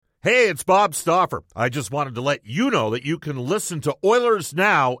Hey, it's Bob Stauffer. I just wanted to let you know that you can listen to Oilers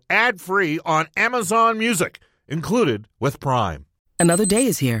Now ad-free on Amazon Music, included with Prime. Another day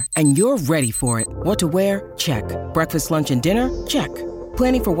is here, and you're ready for it. What to wear? Check. Breakfast, lunch, and dinner? Check.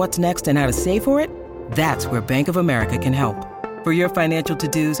 Planning for what's next and how to save for it? That's where Bank of America can help. For your financial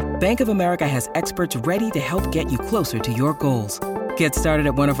to-dos, Bank of America has experts ready to help get you closer to your goals. Get started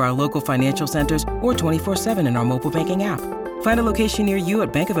at one of our local financial centers or 24/7 in our mobile banking app. Find a location near you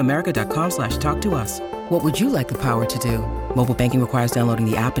at bankofamerica.com/talktous. What would you like the power to do? Mobile banking requires downloading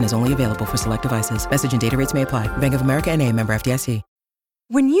the app and is only available for select devices. Message and data rates may apply. Bank of America N.A., member FDIC.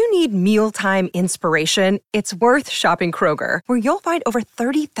 When you need mealtime inspiration, it's worth shopping Kroger, where you'll find over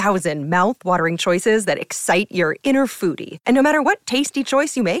 30,000 mouth-watering choices that excite your inner foodie. And no matter what tasty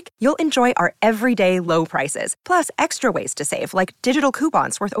choice you make, you'll enjoy our everyday low prices, plus extra ways to save, like digital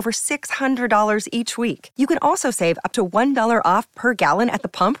coupons worth over $600 each week. You can also save up to $1 off per gallon at the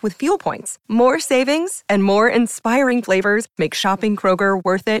pump with fuel points. More savings and more inspiring flavors make shopping Kroger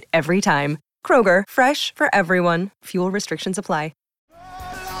worth it every time. Kroger, fresh for everyone. Fuel restrictions apply.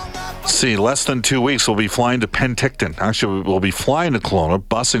 See, less than 2 weeks, we'll be flying to Penticton. Actually, we'll be flying to Kelowna,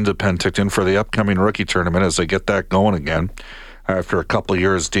 busing to Penticton for the upcoming rookie tournament as they get that going again after a couple of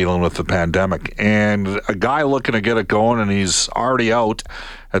years dealing with the pandemic. And a guy looking to get it going, and he's already out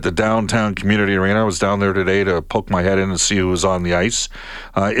at the downtown community arena. I was down there today to poke my head in and see who was on the ice.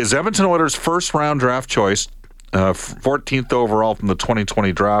 Is Edmonton Oilers' first-round draft choice, 14th overall from the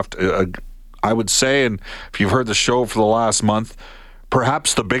 2020 draft. I would say, and if you've heard the show for the last month,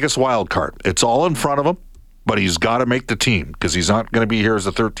 perhaps the biggest wild card. It's all in front of him, but he's got to make the team because he's not going to be here as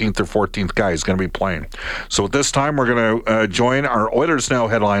the 13th or 14th guy. He's going to be playing. So at this time, we're going to join our Oilers Now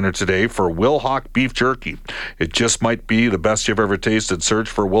headliner today for Wilhauk Beef Jerky. It just might be the best you've ever tasted. Search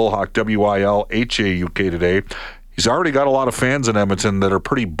for Wilhauk, Wilhauk today. He's already got a lot of fans in Edmonton that are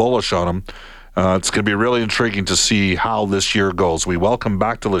pretty bullish on him. It's going to be really intriguing to see how this year goes. We welcome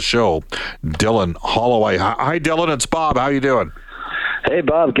back to the show Dylan Holloway. Hi, Dylan. It's Bob. How you doing? Hey,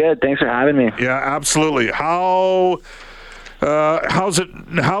 Bob. Good. Thanks for having me. Yeah, absolutely. How's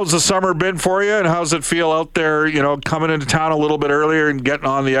the summer been for you, and how's it feel out there, coming into town a little bit earlier and getting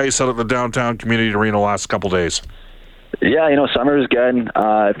on the ice out at the downtown community arena the last couple days? Yeah, summer is good.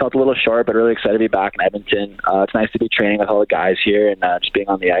 It felt a little short, but really excited to be back in Edmonton. It's nice to be training with all the guys here and just being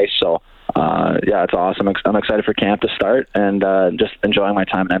on the ice. So, it's awesome. I'm excited for camp to start and just enjoying my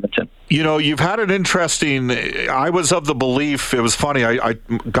time in Edmonton. You've had an interesting. I was of the belief. It was funny.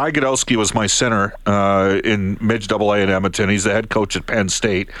 Guy Godowski was my center in Midge AA in Edmonton. He's the head coach at Penn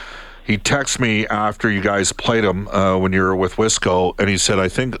State. He texted me after you guys played him when you were with Wisco, and he said, "I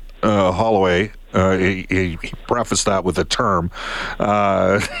think Holloway." He prefaced that with a term. He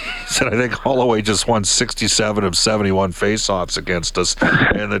said, "I think Holloway just won 67 of 71 faceoffs against us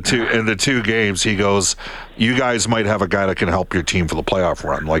in the two games." He goes, "You guys might have a guy that can help your team for the playoff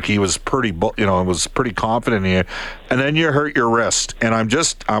run." Like he was pretty confident in you, and then you hurt your wrist. And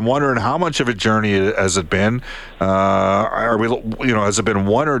I'm wondering how much of a journey has it been? Has it been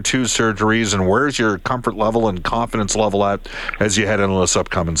one or two surgeries? And where's your comfort level and confidence level at as you head into this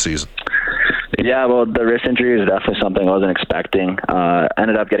upcoming season? Yeah, well, the wrist injury is definitely something I wasn't expecting.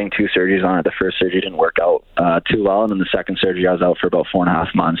 Ended up getting 2 surgeries on it. The first surgery didn't work out too well, and then the second surgery I was out for about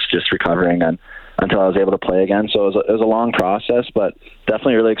 4.5 months, just recovering and until I was able to play again. So it was a long process, but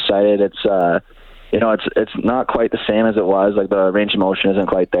definitely really excited. It's it's not quite the same as it was. Like the range of motion isn't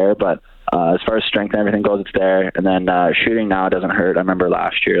quite there, but as far as strength and everything goes, it's there. And then shooting now doesn't hurt. I remember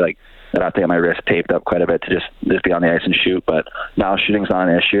last year, I'd have to get my wrist taped up quite a bit to just be on the ice and shoot. But now shooting's not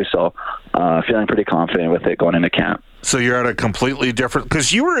an issue, so feeling pretty confident with it going into camp. So you're at a completely different,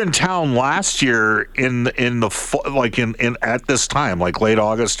 because you were in town last year in at this time, like late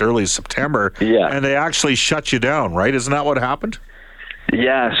August, early September. Yeah. And they actually shut you down, right? Isn't that what happened?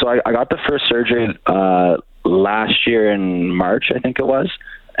 Yeah. So I got the first surgery last year in March, I think it was.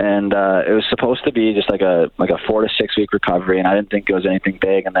 And it was supposed to be just like a 4 to 6 week recovery, and I didn't think it was anything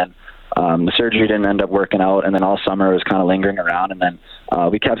big. And then the surgery didn't end up working out, and then all summer it was kind of lingering around. And then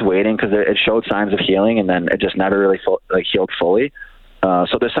we kept waiting because it showed signs of healing, and then it just never really healed fully.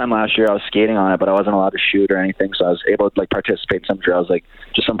 So this time last year I was skating on it, but I wasn't allowed to shoot or anything. So I was able to participate in some drills,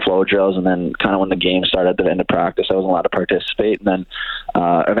 just some flow drills. And then kind of when the game started at the end of practice, I wasn't allowed to participate. And then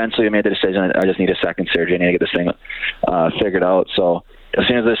eventually I made the decision I just need a second surgery. I need to get this thing figured out. So as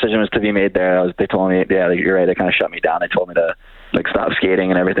soon as the decision was to be made there, they told me, yeah, like, you're right. They kind of shut me down. They told me to stop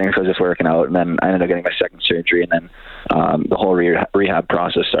skating and everything. So I was just working out, and then I ended up getting my second surgery, and then the whole rehab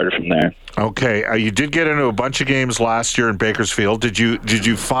process started from there. Okay, you did get into a bunch of games last year in Bakersfield. Did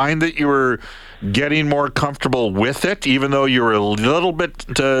you find that you were getting more comfortable with it, even though you were a little bit,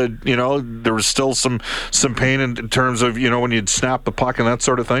 there was still some pain in terms of, when you'd snap the puck and that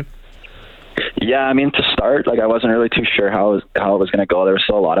sort of thing? Yeah, I mean, to start, I wasn't really too sure how it was going to go. There was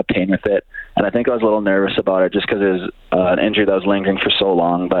still a lot of pain with it, and I think I was a little nervous about it just because it was an injury that was lingering for so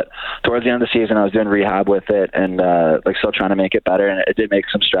long. But towards the end of the season, I was doing rehab with it and still trying to make it better, and it did make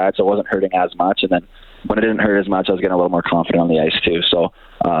some strides. So it wasn't hurting as much, and then when it didn't hurt as much, I was getting a little more confident on the ice too. So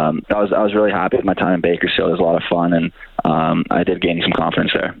I was really happy with my time in Bakersfield. It was a lot of fun, and I did gain some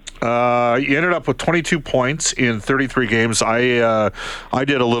confidence there. You ended up with 22 points in 33 games. I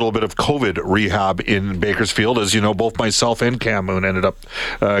did a little bit of COVID rehab in Bakersfield. As you know, both myself and Cam Moon ended up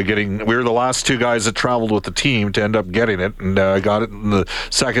getting. We were the last two guys that traveled with the team to end up getting it, and got it in the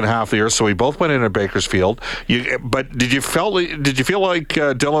second half of the year. So we both went in at Bakersfield. But did you feel like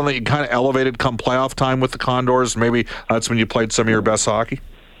Dylan, that you kind of elevated come playoff time with the Condors? Maybe that's when you played some of your best hockey.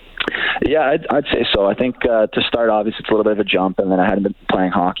 Yeah, I'd say so. I think to start, obviously, it's a little bit of a jump, and then I hadn't been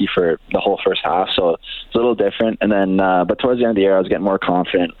playing hockey for the whole first half, so it's a little different. And then, but towards the end of the year, I was getting more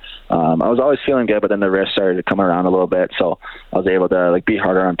confident. I was always feeling good, but then the wrist started to come around a little bit, so I was able to be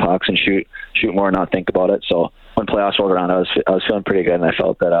harder on pucks and shoot more and not think about it. So when playoffs rolled around, I was feeling pretty good, and I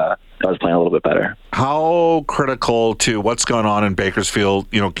felt that I was playing a little bit better. How critical to what's going on in Bakersfield?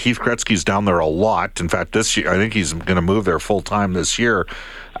 Keith Gretzky's down there a lot. In fact, this year, I think he's going to move there full time this year.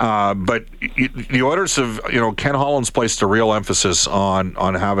 But the Oilers have, Ken Holland's placed a real emphasis on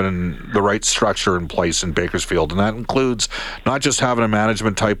having the right structure in place in Bakersfield, and that includes not just having a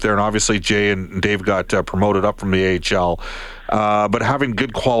management type there, and obviously Jay and Dave got promoted up from the AHL, but having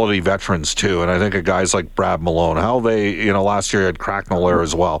good quality veterans too. And I think of guys like Brad Malone, how they, last year had Cracknell there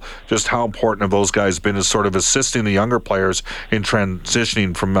as well. Just how important have those guys been as sort of assisting the younger players in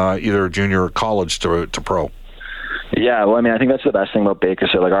transitioning from either junior or college to pro? Yeah, well, I mean, I think that's the best thing about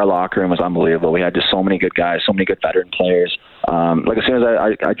Bakersfield. Our locker room was unbelievable. We had just so many good guys, so many good veteran players. As soon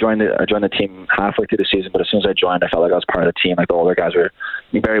as I joined the team halfway through the season, but as soon as I joined, I felt like I was part of the team. The older guys were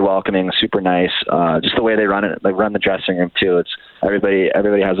very welcoming, super nice. Just the way they run it, run the dressing room too. It's everybody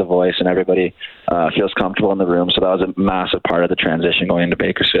has a voice, and everybody feels comfortable in the room. So that was a massive part of the transition going into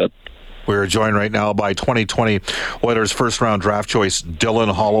Bakersfield. We're joined right now by 2020 Oilers first-round draft choice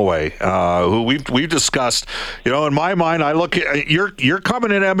Dylan Holloway, who we've discussed. In my mind, I look at you're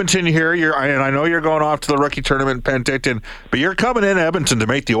coming in Edmonton here. And I know you're going off to the rookie tournament in Penticton, but you're coming in Edmonton to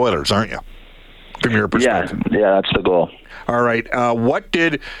make the Oilers, aren't you? From your perspective. Yeah, that's the goal. All right. What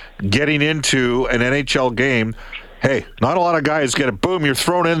did getting into an NHL game? Hey, not a lot of guys get it. Boom, you're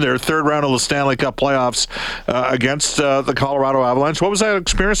thrown in there, third round of the Stanley Cup playoffs against the Colorado Avalanche. What was that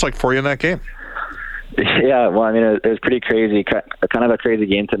experience like for you in that game? Yeah, well, I mean, it was pretty crazy, kind of a crazy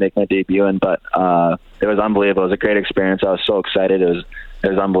game to make my debut in, but it was unbelievable. It was a great experience. I was so excited. It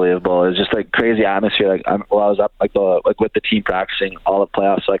was unbelievable. It was just crazy atmosphere. I was up with the team practicing all the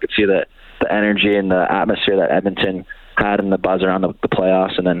playoffs, so I could see the energy and the atmosphere that Edmonton had and the buzz around the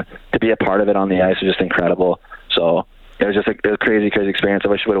playoffs, and then to be a part of it on the ice was just incredible. So it was just a crazy experience. I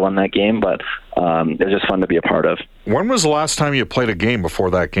wish I would have won that game, but it was just fun to be a part of. When was the last time you played a game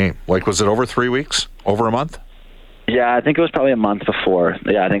before that game? Was it over 3 weeks? Over a month? Yeah, I think it was probably a month before.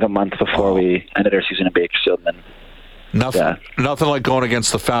 Yeah, I think a month before we ended our season in Bakersfield. Nothing like going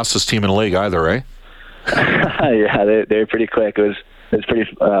against the fastest team in the league either, eh? Yeah, they were pretty quick. It was pretty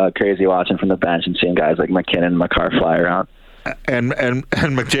crazy watching from the bench and seeing guys like McKinnon and Makar fly around. And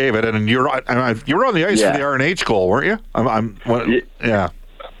McDavid, and you were on the ice for the RNH goal, weren't you? Yeah,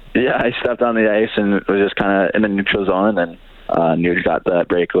 I stepped on the ice and was just kind of in the neutral zone, and then Nuge got that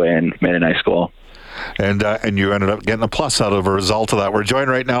breakaway and made a nice goal. And you ended up getting a plus out of a result of that. We're joined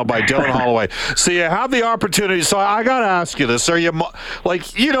right now by Dylan Holloway. So you have the opportunity. So I got to ask you this. Are you, the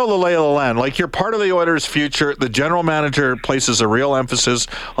lay of the land? You're part of the Oilers' future. The general manager places a real emphasis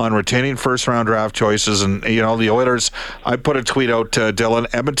on retaining first-round draft choices. And, the Oilers, I put a tweet out to Dylan.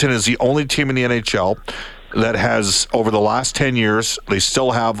 Edmonton is the only team in the NHL that has, over the last 10 years, they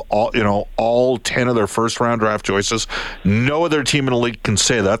still have all 10 of their first-round draft choices. No other team in the league can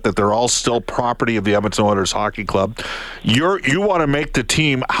say that they're all still property of the Edmonton Oilers Hockey Club. You want to make the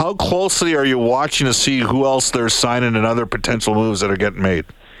team. How closely are you watching to see who else they're signing and other potential moves that are getting made?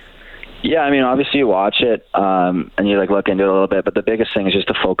 Yeah, I mean, obviously you watch it and you look into it a little bit, but the biggest thing is just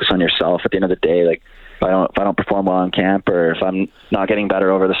to focus on yourself. At the end of the day, if I don't perform well in camp, or if I'm not getting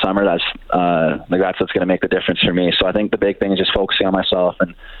better over the summer, that's what's going to make the difference for me. So I think the big thing is just focusing on myself,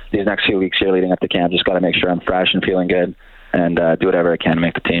 and these next few weeks here leading up to camp, just got to make sure I'm fresh and feeling good, and do whatever I can to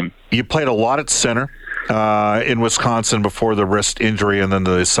make the team. You played a lot at center in Wisconsin before the wrist injury and then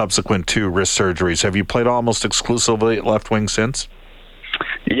the subsequent 2 wrist surgeries. Have you played almost exclusively at left wing since?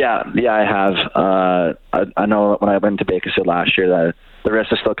 Yeah, I have. I know when I went to Bakersfield last year that the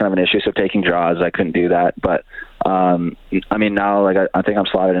wrist is still kind of an issue, so taking draws, I couldn't do that. But, I mean, now, I think I'm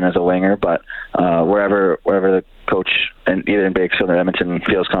slotted in as a winger, but wherever the coach, either in Bakersfield or Edmonton,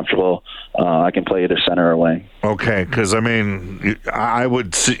 feels comfortable, I can play either center or wing. Okay, because, I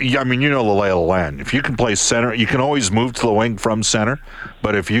would see, the lay of the land. If you can play center, you can always move to the wing from center,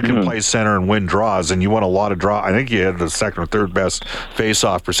 but if you can play center and win draws, and you won a lot of draws, I think you had the second or third best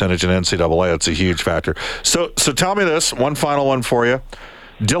face-off percentage in NCAA. That's a huge factor. So tell me this, one final one for you.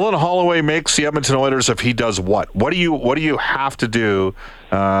 Dylan Holloway makes the Edmonton Oilers if he does what? What do you have to do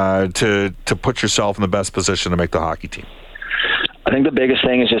to put yourself in the best position to make the hockey team? I think the biggest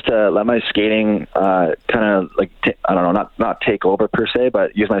thing is just to let my skating not take over per se,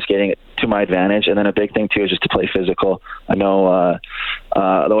 but use my skating to my advantage. And then a big thing too is just to play physical. I know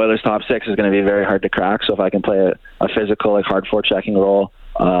the Oilers' top 6 is going to be very hard to crack. So if I can play a physical, hard forechecking role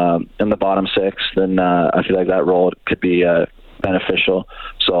in the bottom 6, then I feel like that role could be beneficial.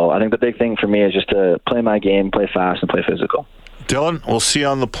 So I think the big thing for me is just to play my game, play fast, and play physical. Dylan, we'll see you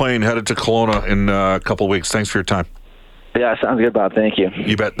on the plane headed to Kelowna in a couple of weeks. Thanks for your time. Yeah, sounds good, Bob. Thank you.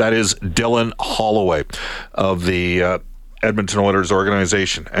 You bet. That is Dylan Holloway of the Edmonton Oilers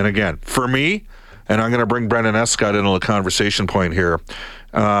organization. And again, for me, and I'm going to bring Brendan Escott into the conversation point here.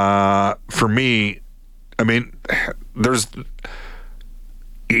 For me,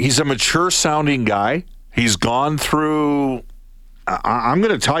 he's a mature-sounding guy. He's gone through... I'm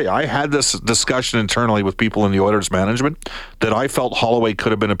going to tell you, I had this discussion internally with people in the Oilers management that I felt Holloway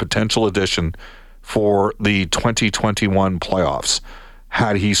could have been a potential addition for the 2021 playoffs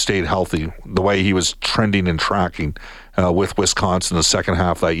had he stayed healthy, the way he was trending and tracking with Wisconsin the second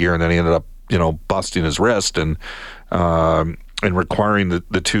half of that year, and then he ended up, busting his wrist and requiring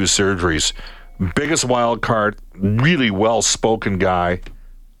the 2 surgeries. Biggest wild card, really well-spoken guy.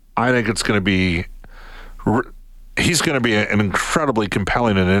 I think it's going to be... He's going to be an incredibly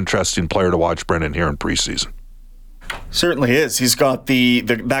compelling and interesting player to watch, Brendan, here in preseason. Certainly is. He's got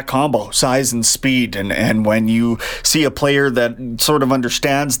that combo, size and speed, and when you see a player that sort of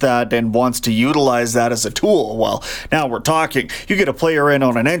understands that and wants to utilize that as a tool, well, now we're talking. You get a player in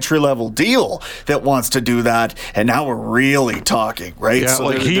on an entry-level deal that wants to do that, and now we're really talking, right? Yeah,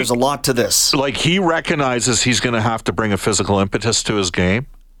 so there's a lot to this. He recognizes he's going to have to bring a physical impetus to his game.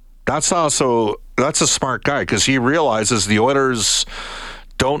 That's a smart guy, because he realizes the Oilers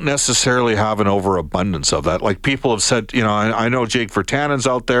don't necessarily have an overabundance of that. Like people have said, I know Jake Virtanen's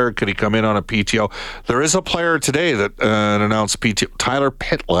out there. Could he come in on a PTO? There is a player today that announced PTO. Tyler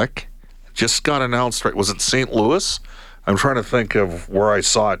Pitlick just got announced, right? Was it St. Louis? I'm trying to think of where I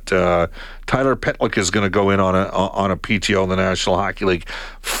saw it. Tyler Pitlick is going to go in on a PTO in the National Hockey League.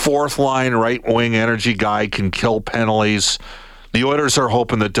 4th line right wing energy guy, can kill penalties. The Oilers are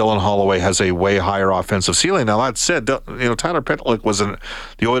hoping that Dylan Holloway has a way higher offensive ceiling. Now, that said, Tyler Pitlick was the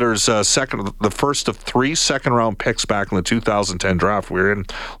Oilers' the first of 3 second-round picks back in the 2010 draft. We were in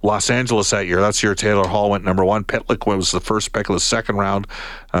Los Angeles that year. That's the year Taylor Hall went number 1. Pitlick was the first pick of the second round,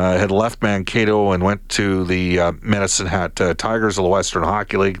 had left Mankato and went to the Medicine Hat Tigers of the Western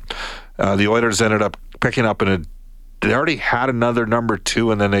Hockey League. The Oilers ended up picking up they already had another number 2,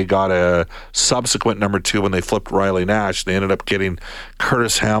 and then they got a subsequent number 2 when they flipped Riley Nash. They ended up getting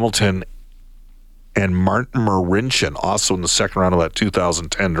Curtis Hamilton and Martin Marincin also in the second round of that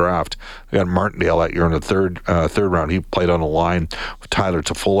 2010 draft. They got Martindale that year in the third round. He played on a line with Tyler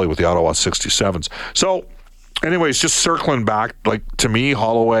Toffoli with the Ottawa 67s. So, anyways, just circling back, to me,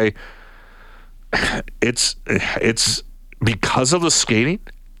 Holloway, it's because of the skating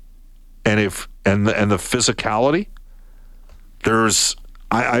and the physicality.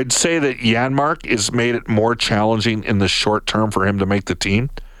 I'd say that Janmark has made it more challenging in the short term for him to make the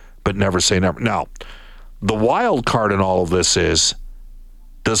team, but never say never. Now, the wild card in all of this is,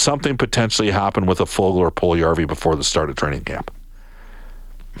 does something potentially happen with a Foegele or Puljujarvi before the start of training camp?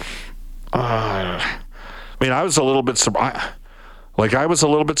 I was a little bit surprised. I was a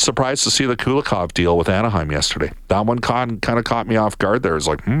little bit surprised to see the Kulikov deal with Anaheim yesterday. That one kind of caught me off guard there. It's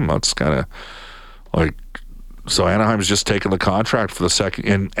that's kind of so Anaheim's just taking the contract for the second.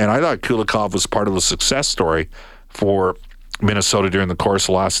 And I thought Kulikov was part of the success story for Minnesota during the course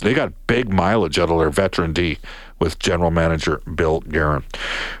of they got big mileage out of their veteran D with general manager Bill Guerin.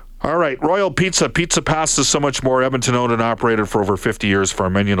 All right, Royal Pizza. Pizza Past is so much more. Edmonton owned and operated for over 50 years. For a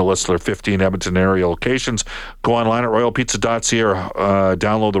menu to list their 15 Edmonton area locations, go online at royalpizza.ca or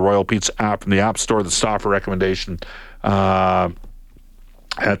download the Royal Pizza app from the App Store. The stopper recommendation at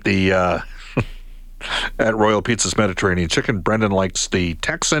Royal Pizza's Mediterranean Chicken. Brendan likes the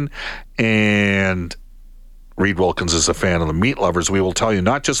Texan, and Reed Wilkins is a fan of the meat lovers. We will tell you,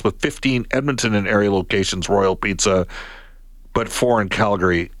 not just with 15 Edmonton and area locations, Royal Pizza, but 4 in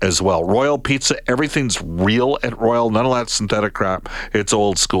Calgary as well. Royal Pizza, everything's real at Royal. None of that synthetic crap. It's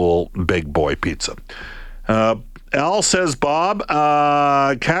old school big boy pizza. Al says, Bob,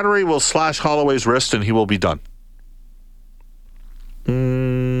 Cattery will slash Holloway's wrist and he will be done.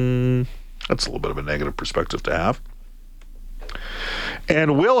 That's a little bit of a negative perspective to have.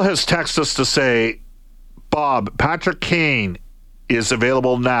 And Will has texted us to say, Bob, Patrick Kane is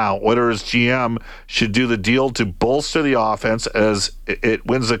available now. Oilers GM should do the deal to bolster the offense as it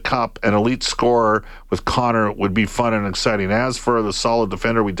wins a cup. An elite scorer with Connor would be fun and exciting. As for the solid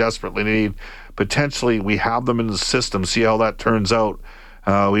defender we desperately need, potentially we have them in the system. See how that turns out.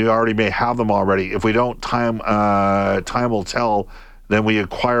 We already may have them already. If we don't, time will tell. Then we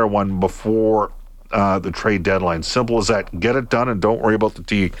acquire one before the trade deadline. Simple as that. Get it done and don't worry about the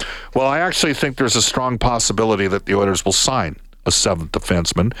D. Well, I actually think there's a strong possibility that the Oilers will sign a seventh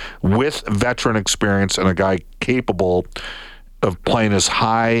defenseman with veteran experience and a guy capable of playing as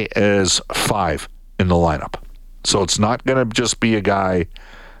high as 5 in the lineup. So it's not going to just be a guy,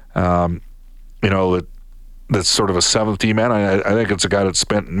 that's sort of a seventh team man. I think it's a guy that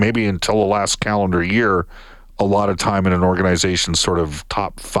spent maybe until the last calendar year a lot of time in an organization's sort of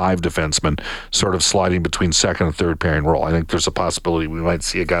top 5 defenseman, sort of sliding between second and third pairing role. I think there's a possibility we might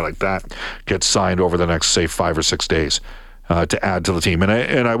see a guy like that get signed over the next, say, 5 or 6 days to add to the team.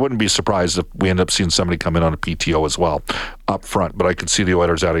 And I wouldn't be surprised if we end up seeing somebody come in on a PTO as well up front, but I could see the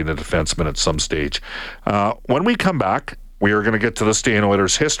Oilers adding a defenseman at some stage. When we come back, we are going to get to this day in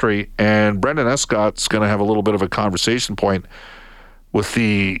Oilers history, and Brendan Escott's going to have a little bit of a conversation point with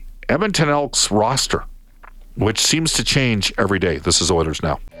the Edmonton Elks roster, which seems to change every day. This is Oilers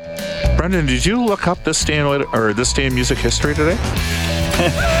Now. Brendan, did you look up this day in music history today?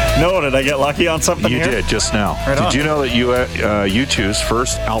 No, did I get lucky on something You here? did, just now. Right did on. you know that U2's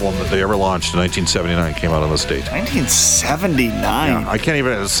first album that they ever launched in 1979 came out on this date? 1979. Yeah, I can't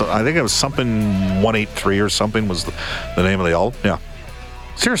even, I think it was something 183 or something was the name of the album. Yeah.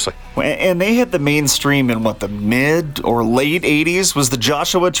 Seriously. And they hit the mainstream in the mid or late 80s? Was the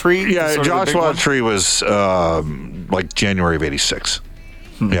Joshua Tree? Yeah, sort of the big Joshua one? Tree was like January of 86.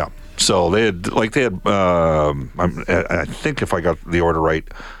 Yeah. So they had, I think if I got the order right,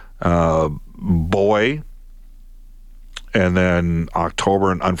 Boy, and then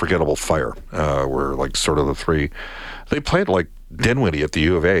October and Unforgettable Fire were like sort of the 3. They played like Dinwiddie at the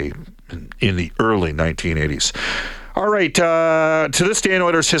U of A in the early 1980s. All right, to this day in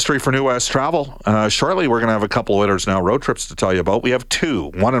Oilers history for New West Travel. Shortly, we're going to have a couple of Oilers Now road trips to tell you about. We have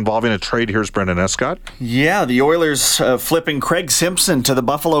 2, one involving a trade. Here's Brendan Escott. Yeah, the Oilers flipping Craig Simpson to the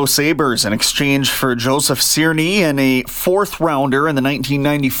Buffalo Sabres in exchange for Joseph Cirne and a 4th-rounder in the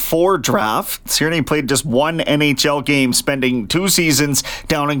 1994 draft. Cirne played just 1 NHL game, spending 2 seasons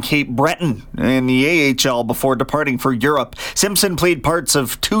down in Cape Breton in the AHL before departing for Europe. Simpson played parts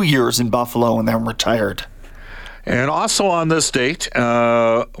of 2 years in Buffalo and then retired. And also on this date,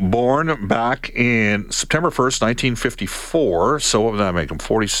 born back in September 1st, 1954. So what would that make him?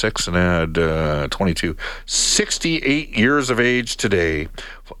 46 and add 22. 68 years of age today.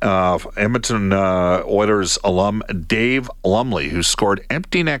 Edmonton Oilers alum Dave Lumley, who scored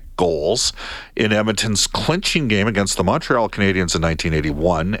empty net goals in Edmonton's clinching game against the Montreal Canadiens in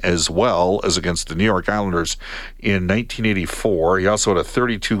 1981, as well as against the New York Islanders in 1984. He also had a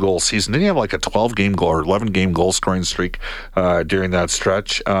 32-goal season. Didn't he have like a 12-game goal or 11-game goal scoring streak during that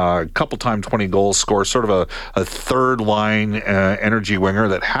stretch? Couple-time 20-goal score, sort of a third-line energy winger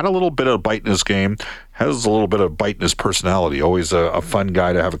that had a little bit of bite in his game, has a little bit of bite in his personality. Always a fun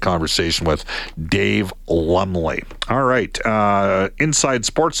guy to have a conversation with, Dave Lumley. All right, Inside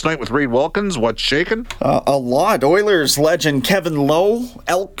Sports Night with Reed Wilkins. What's shaking? A lot. Oilers legend Kevin Lowe,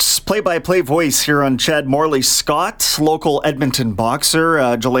 Elks play-by-play voice here on Chad Morley Scott, local Edmonton boxer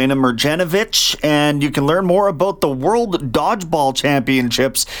Jelena Mrjanovic, and you can learn more about the World Dodgeball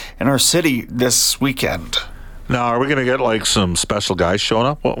Championships in our city this weekend. Now, are we going to get like some special guys showing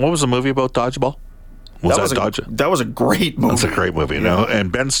up? What was the movie about dodgeball? That was a great movie. That's a great movie, you know.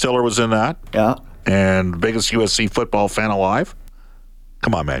 And Ben Stiller was in that. Yeah. And the biggest USC football fan alive.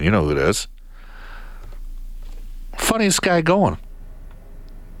 Come on, man, you know who it is. Funniest guy going.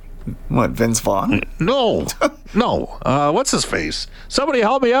 What, Vince Vaughn? No. What's his face? Somebody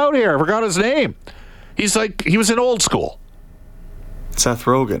help me out here. I forgot his name. He was in Old School. Seth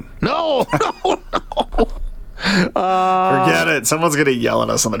Rogen. No. Forget it. Someone's going to yell at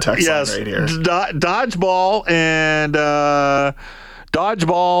us on the text line right here. Dodgeball and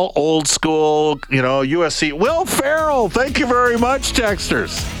Old School, USC. Will Ferrell. Thank you very much,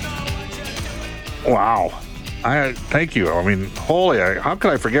 texters. Wow. Thank you. I mean, how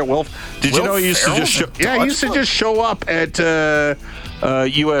could I forget Will? Did you know he used to just show? Yeah, he used to just show up at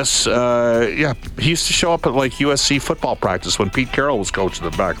US. He used to show up at like USC football practice when Pete Carroll was coaching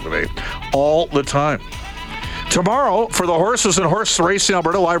them back in the day, all the time. Tomorrow, for the horses and horse racing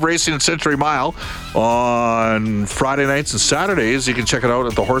Alberta, live racing at Century Mile on Friday nights and Saturdays. You can check it out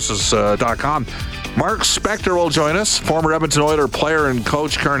at thehorses.com. Mark Spector will join us, former Edmonton Oilers player and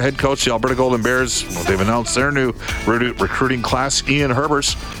coach, current head coach of the Alberta Golden Bears. Well, they've announced their new recruiting class, Ian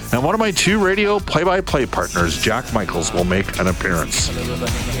Herbers. And one of my 2 radio play-by-play partners, Jack Michaels, will make an appearance.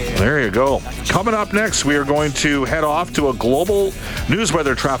 There you go. Coming up next, we are going to head off to a global news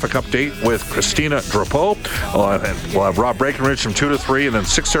weather traffic update with Christina Drapeau. We'll have Rob Breckenridge from 2 to 3, and then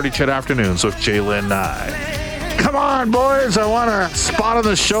 6:30 CHED Afternoons with Jaylen Nye. Come on, boys. I want a spot on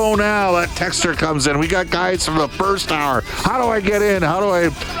the show now. That texter comes in. We got guys from the first hour. How do I get in?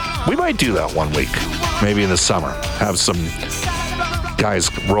 We might do that one week. Maybe in the summer. Have some guys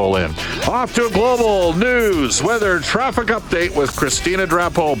roll in. Off to a global news weather traffic update with Christina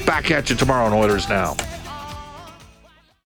Drapeau. Back at you tomorrow on Oilers Now.